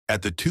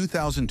At the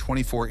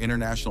 2024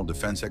 International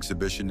Defense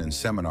Exhibition and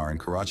Seminar in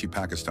Karachi,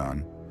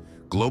 Pakistan,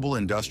 Global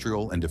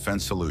Industrial and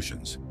Defense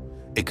Solutions,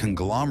 a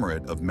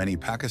conglomerate of many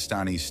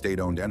Pakistani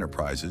state-owned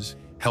enterprises,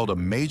 held a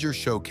major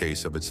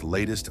showcase of its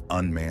latest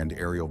unmanned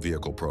aerial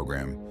vehicle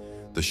program,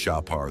 the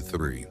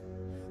Shahpar-III.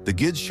 The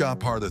GIDS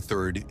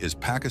Shahpar-III is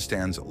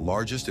Pakistan's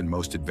largest and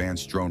most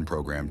advanced drone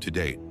program to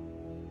date,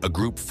 a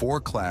Group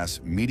 4 class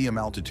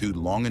medium-altitude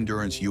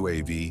long-endurance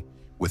UAV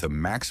with a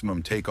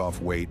maximum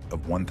takeoff weight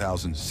of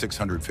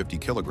 1,650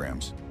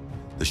 kilograms.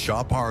 The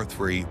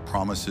Shahpar-III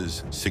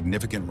promises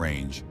significant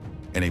range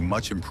and a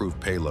much-improved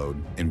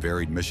payload and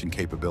varied mission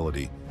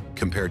capability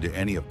compared to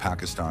any of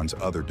Pakistan's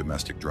other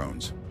domestic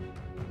drones.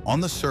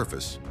 On the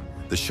surface,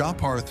 the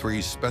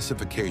Shahpar-III's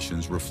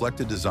specifications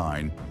reflect a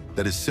design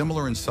that is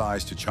similar in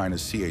size to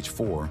China's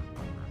CH-4,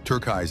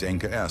 Turkey's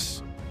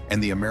Anka-S,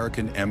 and the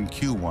American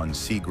MQ-1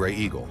 Sea Gray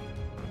Eagle.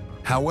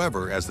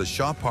 However, as the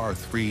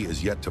Shahpar-III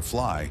is yet to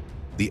fly,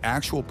 the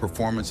actual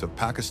performance of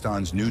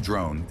Pakistan's new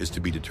drone is to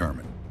be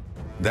determined.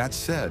 That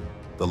said,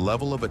 the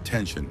level of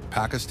attention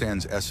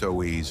Pakistan's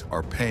SOEs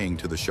are paying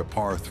to the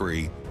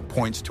Shahpar-III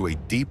points to a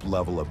deep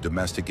level of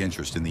domestic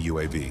interest in the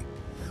UAV.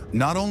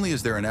 Not only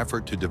is there an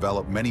effort to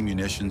develop many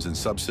munitions and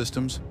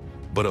subsystems,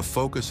 but a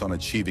focus on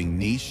achieving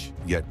niche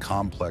yet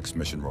complex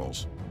mission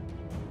roles.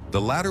 The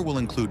latter will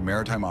include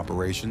maritime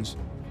operations,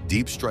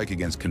 deep strike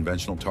against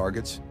conventional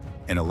targets,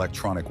 and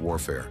electronic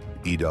warfare,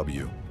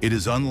 EW. It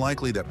is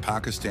unlikely that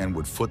Pakistan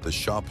would foot the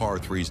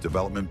Shahpar-III's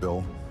development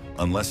bill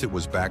unless it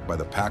was backed by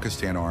the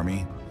Pakistan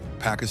Army,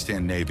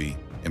 Pakistan Navy,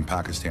 and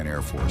Pakistan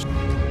Air Force.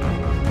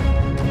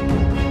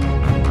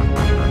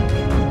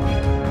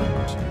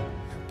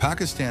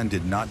 Pakistan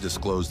did not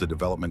disclose the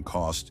development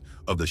cost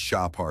of the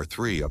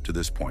Shahpar-III up to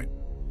this point.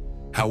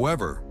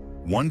 However,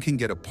 one can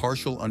get a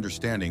partial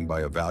understanding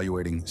by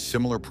evaluating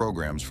similar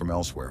programs from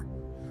elsewhere.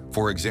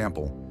 For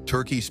example,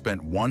 Turkey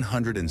spent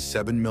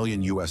 $107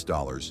 million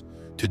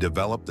to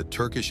develop the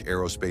Turkish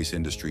aerospace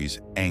industry's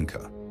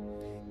Anka.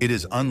 It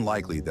is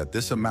unlikely that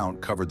this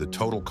amount covered the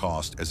total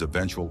cost as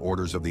eventual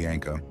orders of the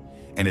Anka,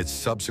 and its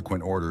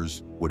subsequent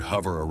orders would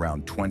hover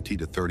around $20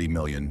 to $30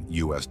 million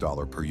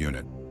per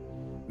unit.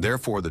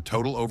 Therefore, the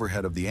total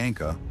overhead of the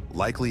Anka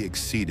likely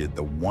exceeded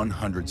the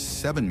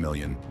 $107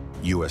 million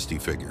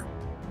figure.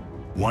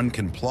 One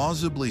can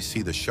plausibly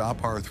see the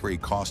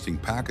Shahpar-III costing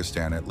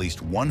Pakistan at least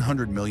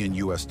 $100 million,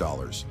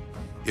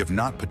 if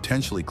not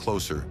potentially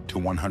closer to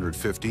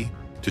 $150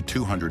 to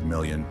 $200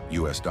 million.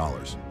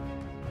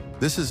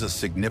 This is a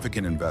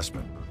significant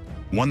investment,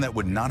 one that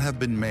would not have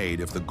been made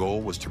if the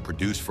goal was to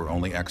produce for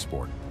only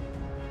export.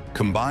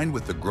 Combined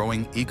with the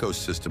growing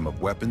ecosystem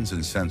of weapons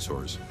and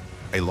sensors,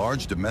 a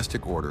large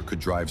domestic order could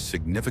drive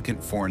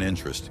significant foreign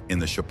interest in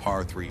the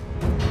Shahpar-III.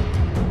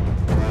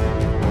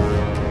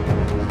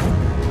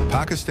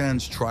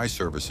 Pakistan's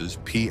tri-services,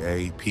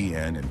 PA,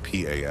 PN, and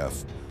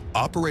PAF,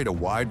 operate a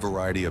wide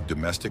variety of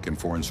domestic and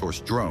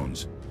foreign-sourced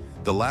drones,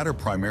 the latter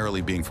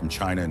primarily being from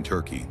China and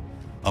Turkey.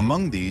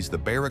 Among these, the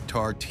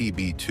Bayraktar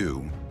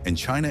TB2 and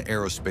China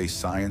Aerospace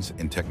Science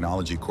and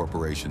Technology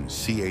Corporation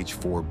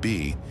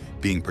CH-4B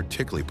being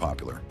particularly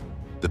popular.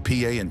 The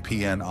PA and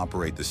PN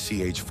operate the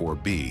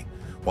CH-4B,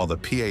 while the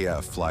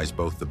PAF flies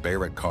both the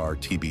Bayraktar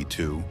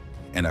TB2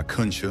 and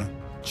Anka-S,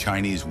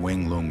 Chinese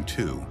Wing Lung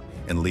 2,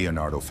 and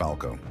Leonardo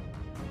Falco.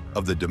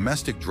 Of the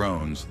domestic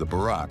drones, the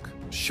Barak,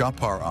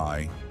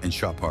 Shahpar-I, and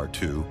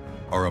Shahpar-II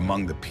are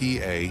among the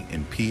PA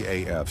and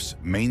PAF's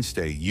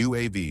mainstay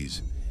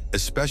UAVs,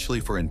 especially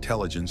for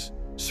intelligence,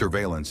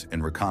 surveillance,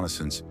 and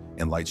reconnaissance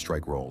and light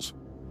strike roles.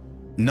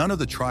 None of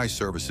the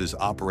tri-services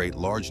operate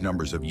large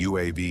numbers of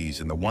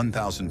UAVs in the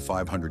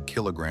 1,500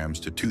 kilograms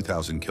to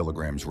 2,000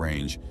 kilograms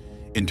range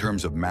in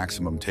terms of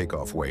maximum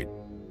takeoff weight.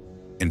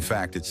 In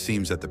fact, it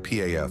seems that the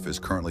PAF is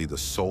currently the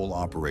sole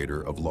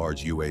operator of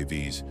large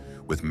UAVs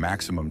with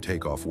maximum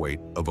takeoff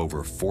weight of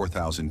over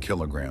 4,000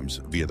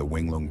 kilograms via the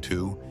Wing Lung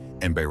 2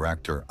 and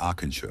Bayraktar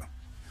Anka-S,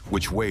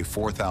 which weigh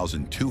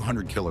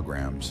 4,200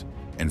 kilograms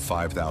and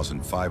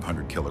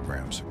 5,500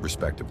 kilograms,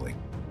 respectively.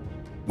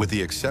 With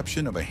the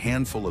exception of a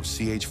handful of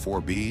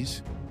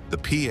CH-4Bs, the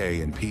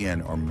PA and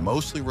PN are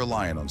mostly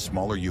reliant on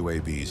smaller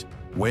UAVs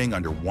weighing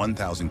under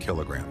 1,000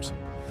 kilograms.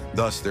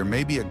 Thus, there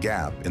may be a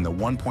gap in the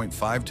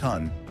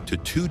 1.5-ton to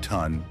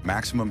 2-ton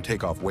maximum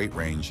takeoff weight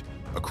range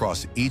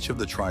across each of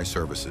the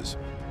tri-services,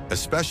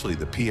 especially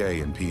the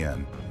PA and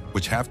PN,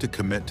 which have to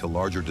commit to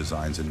larger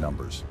designs and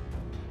numbers.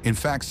 In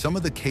fact, some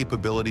of the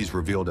capabilities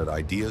revealed at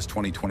IDEAS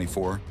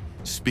 2024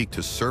 speak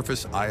to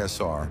surface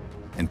ISR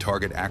and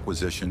target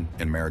acquisition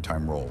and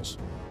maritime roles,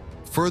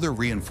 further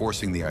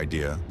reinforcing the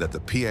idea that the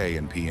PA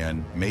and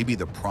PN may be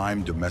the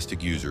prime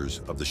domestic users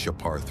of the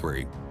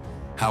Shahpar-III.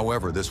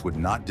 However, this would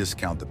not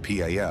discount the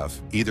PAF,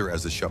 either,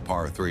 as the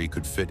Shahpar-III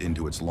could fit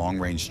into its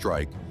long-range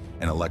strike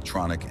and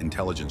electronic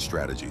intelligence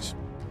strategies.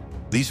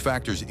 These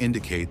factors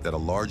indicate that a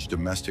large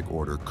domestic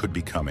order could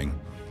be coming,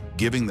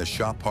 giving the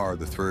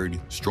Shahpar-III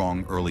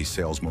strong early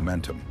sales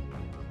momentum.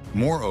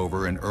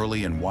 Moreover, an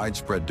early and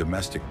widespread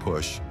domestic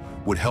push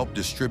would help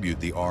distribute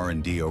the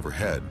R&D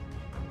overhead,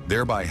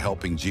 thereby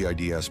helping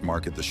GIDS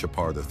market the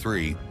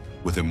Shahpar-III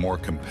with a more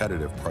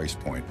competitive price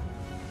point.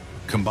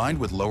 Combined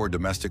with lower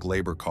domestic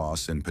labor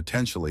costs and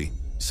potentially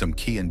some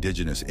key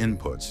indigenous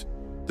inputs,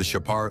 the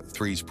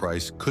Shahpar-III's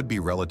price could be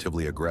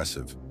relatively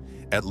aggressive,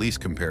 at least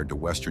compared to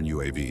Western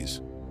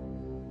UAVs.